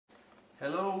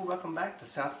Hello, welcome back to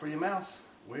South for Your Mouth.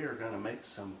 We are going to make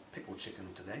some pickle chicken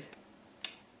today.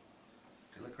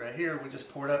 If you look right here, we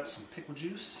just poured up some pickle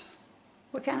juice.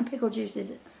 What kind of pickle juice is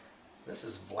it? This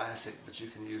is Vlasic, but you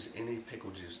can use any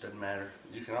pickle juice, doesn't matter.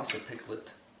 You can also pickle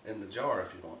it in the jar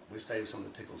if you want. We saved some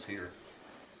of the pickles here.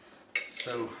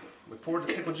 So we poured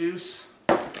the pickle juice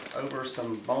over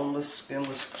some boneless,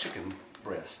 skinless chicken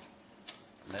breast.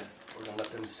 And then we're going to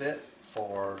let them sit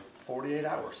for 48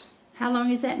 hours. How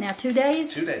long is that now? 2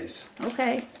 days? 2 days.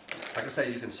 Okay. Like I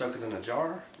say, you can soak it in a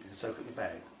jar, you can soak it in a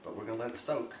bag, but we're going to let it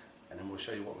soak and then we'll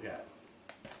show you what we got.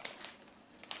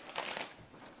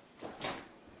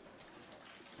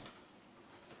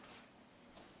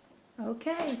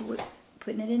 Okay, we're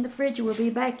putting it in the fridge. We'll be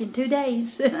back in 2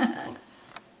 days.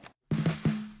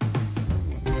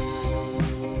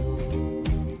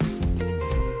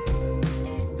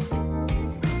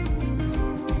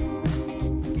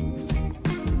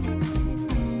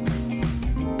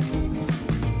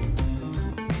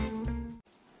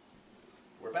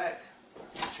 We're back.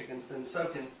 The chicken's been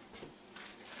soaking.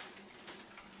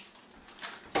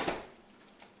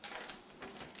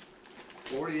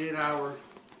 "48-hour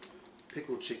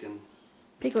pickle chicken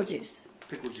Pickle juice.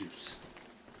 pickle juice."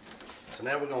 So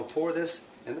now we're going to pour this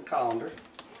in the colander.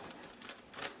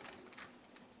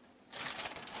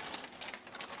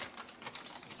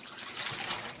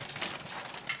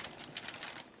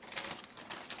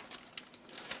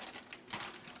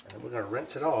 And we're going to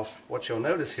rinse it off. What you'll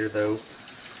notice here though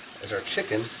is our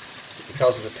chicken,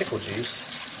 because of the pickle juice,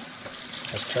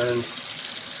 has turned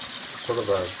sort of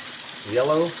a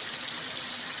yellow.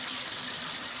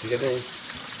 You get any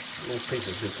little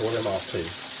pieces, we pull them off too.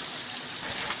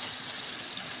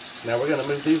 So now we're going to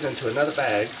move these into another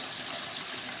bag,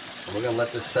 and we're going to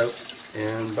let this soak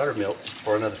in buttermilk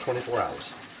for another 24 hours.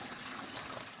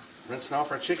 Rinsing off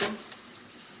our chicken,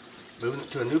 moving it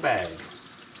to a new bag.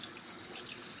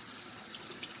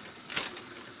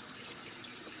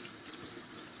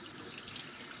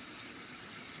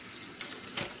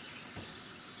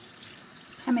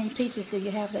 How many pieces do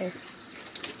you have there?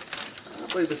 I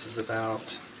believe this is about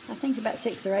I think about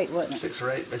 6 or 8, wasn't it? 6 or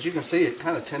 8. As you can see, it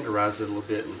kind of tenderizes it a little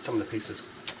bit, and some of the pieces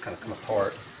kind of come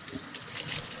apart.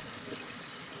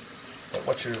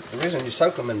 But the reason you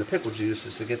soak them in the pickle juice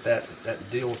is to get that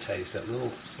dill taste, that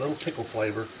little pickle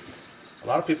flavor. A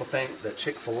lot of people think that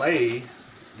Chick-fil-A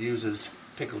uses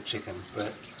pickled chicken, but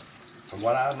from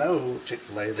what I know,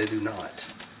 Chick-fil-A, they do not.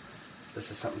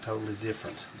 This is something totally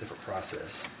different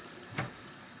process.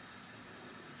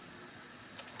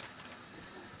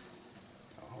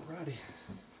 Alrighty.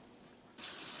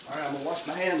 Alright, I'm going to wash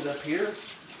my hands up here,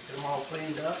 get them all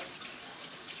cleaned up.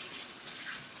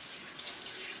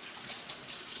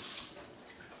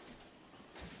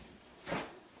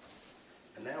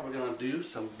 And now we're going to do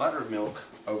some buttermilk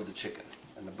over the chicken.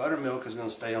 And the buttermilk is going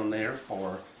to stay on there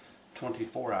for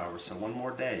 24 hours, so one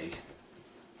more day.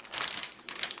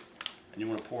 And you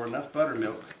want to pour enough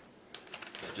buttermilk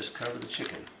to just cover the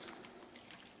chicken.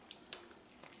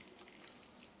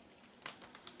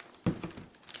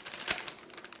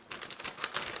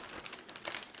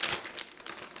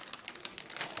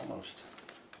 Almost.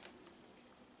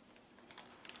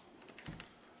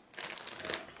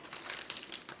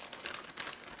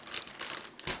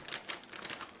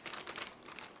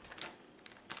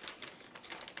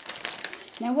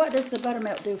 Now what does the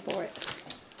buttermilk do for it?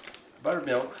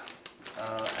 Buttermilk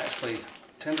actually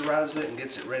tenderizes it and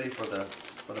gets it ready for the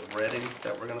breading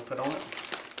that we're going to put on it.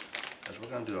 Because we're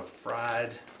going to do a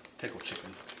fried pickle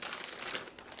chicken.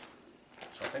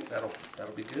 So I think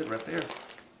that'll be good right there.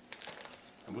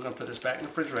 And we're going to put this back in the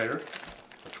refrigerator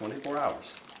for 24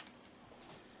 hours.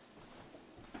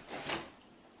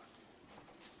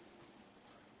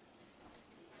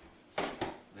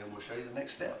 Then we'll show you the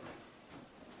next step.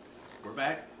 We're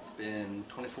back. It's been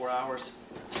 24 hours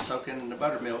soaking in the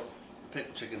buttermilk,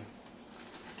 pickle chicken.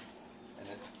 And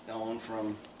it's gone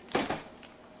from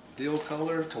dill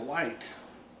color to white.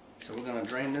 So we're going to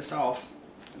drain this off,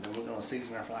 and then we're going to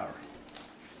season our flour.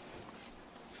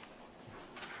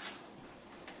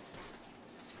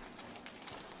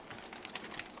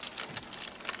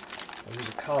 I'll use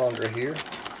a colander here.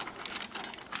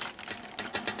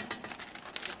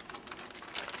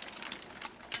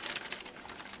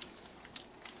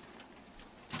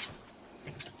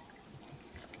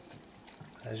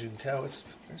 As you can tell, it's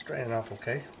draining off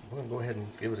okay. We're going to go ahead and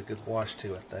give it a good wash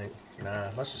too, I think.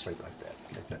 Nah, let's just leave it like that.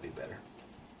 I think that'd be better.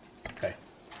 Okay.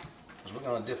 So we're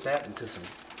going to dip that into some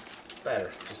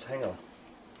batter. Just hang on.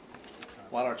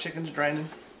 While our chicken's draining,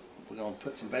 we're going to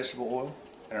put some vegetable oil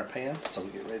in our pan so we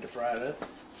get ready to fry it up.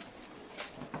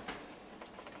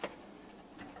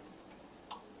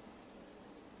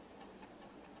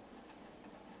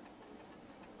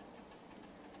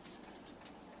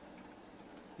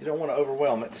 You don't want to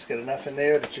overwhelm it. Just get enough in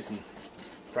there that you can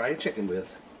fry your chicken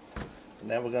with. And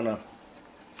now we're going to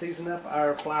season up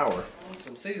our flour.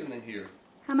 Some seasoning here.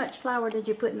 How much flour did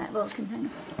you put in that little container?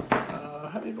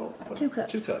 How many bowls? 2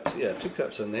 cups. 2 cups, yeah, 2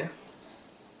 cups in there.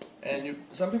 And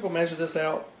some people measure this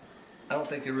out. I don't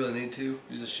think you really need to.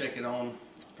 You just shake it on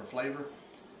for flavor.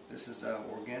 This is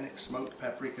organic smoked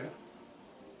paprika.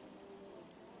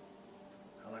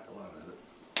 I like a lot of it.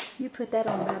 You put that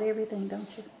on about everything, don't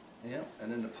you? Yeah,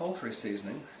 and then the poultry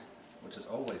seasoning, which is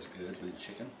always good with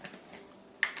chicken.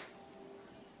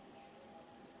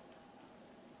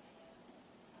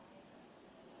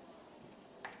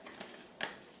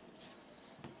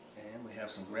 And we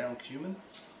have some ground cumin.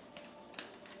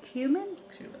 Cumin?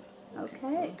 Cumin.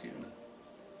 Okay. Cumin.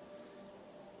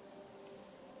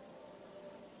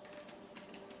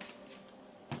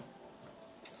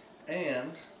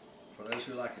 And, for those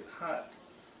who like it hot,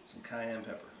 some cayenne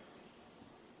pepper.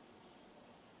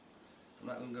 I'm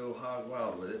not going to go hog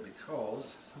wild with it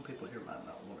because some people here might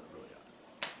not want it really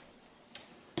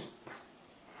hot.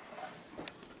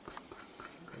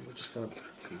 And we're just going to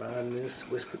combine this,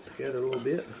 whisk it together a little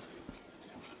bit.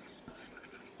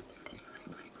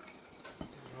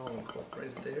 All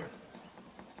incorporated there.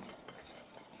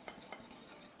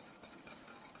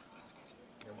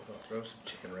 And we're going to throw some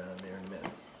chicken around there in a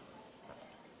minute.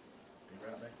 Be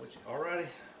right back with you. Alrighty,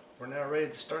 we're now ready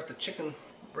to start the chicken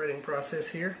breading process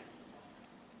here.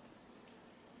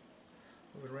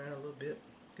 Move it around a little bit,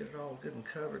 get it all good and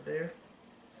covered there,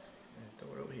 and throw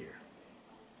it over here.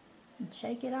 And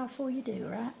shake it off before you do,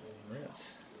 right? And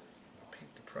let's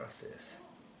repeat the process.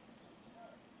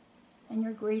 And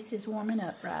your grease is warming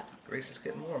up, right? Grease is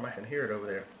getting warm. I can hear it over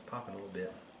there popping a little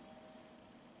bit.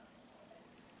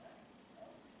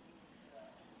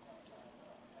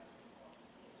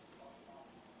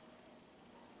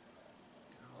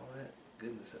 Get all that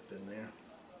goodness up in there.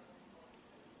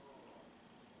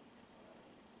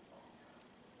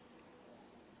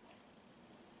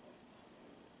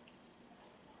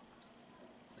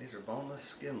 These are boneless,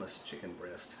 skinless chicken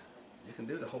breast. You can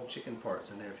do the whole chicken parts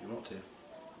in there if you want to.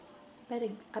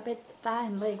 I bet thigh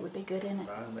and leg would be good in it.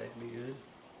 Thigh and leg be good.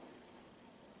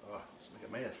 Oh, let's make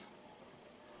a mess.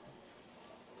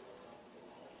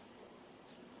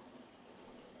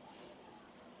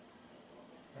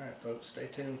 Alright folks, stay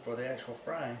tuned for the actual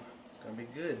frying. It's going to be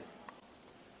good.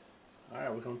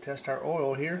 Alright, we're going to test our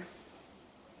oil here.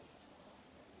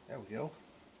 There we go.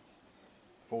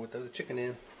 Before we throw the chicken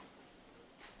in.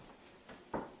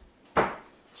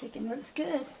 Chicken looks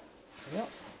good. Yep.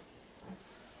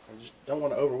 You just don't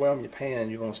want to overwhelm your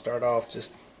pan. You want to start off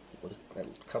just with a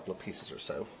couple of pieces or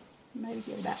so. Maybe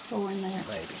get about 4 in there.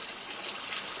 Maybe.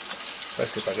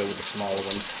 Especially if I go with the smaller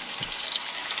ones.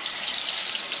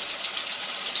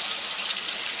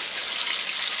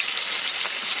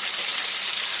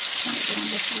 Turn it down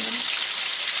just a little.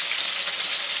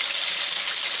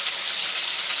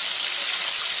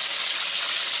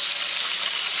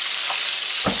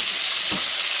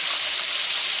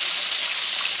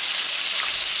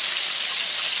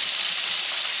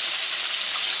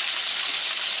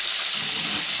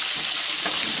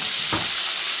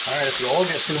 Alright, if the oil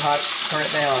gets too hot, turn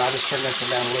it down. I just turn this one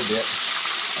down a little bit.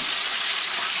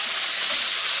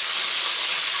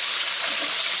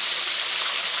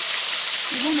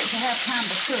 You want it to have time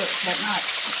to cook, but not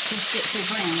just get too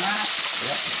brown, right?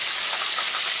 Yep.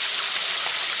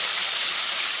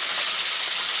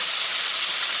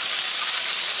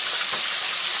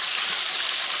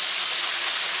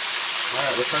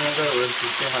 Alright, we'll turn it over and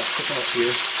see how it's cooking up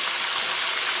here.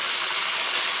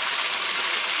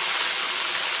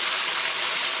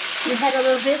 We had a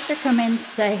little visitor come in and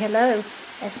say hello.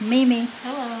 That's Mimi.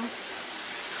 Hello.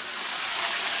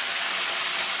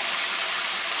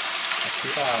 Let's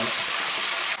keep on it.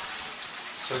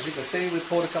 So as you can see, we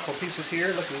pulled a couple pieces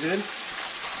here, looking good.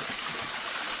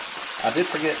 I did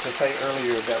forget to say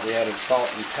earlier that we added salt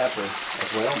and pepper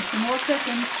as well. And some more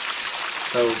cooking.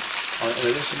 So in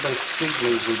addition to those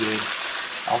seasonings we did,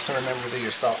 also remember to do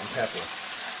your salt and pepper.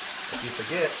 If you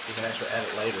forget, you can actually add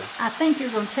it later. I think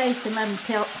you're going to taste and let them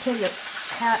tell you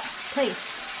how it tastes.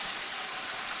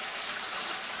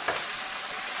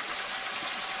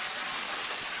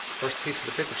 First piece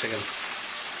of the pickle chicken.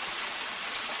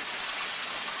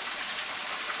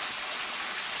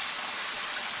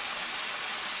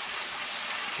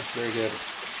 That's very good.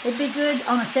 It'd be good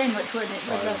on a sandwich, wouldn't it?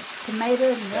 With the tomato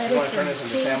and If lettuce you want to turn and this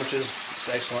into cheese. sandwiches, it's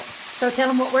excellent. So tell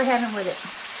them what we're having with it.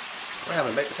 We're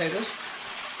having baked potatoes,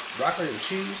 broccoli and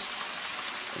cheese,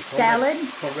 and Salad.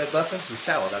 cornbread muffins, and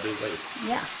salad, I do believe.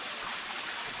 Yeah.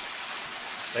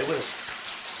 Stay with us.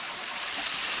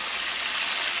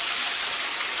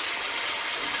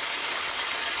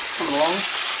 coming along.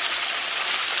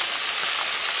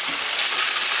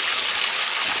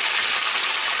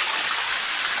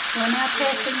 We're now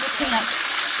testing the temp.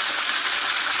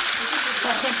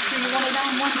 What temperature you want it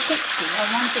on? 160 or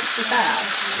 165?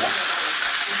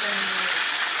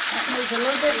 That needs a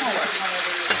little bit more.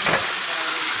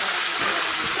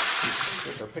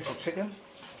 Here's our pickled chicken.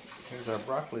 Here's our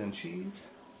broccoli and cheese.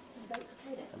 Baked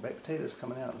potato. And baked potatoes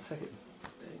coming out in a second.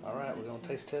 All right, we're going to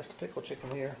taste test the pickled chicken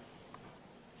here.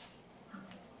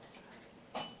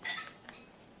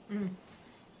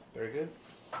 Very good.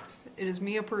 It is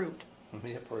me approved.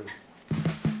 Me approved.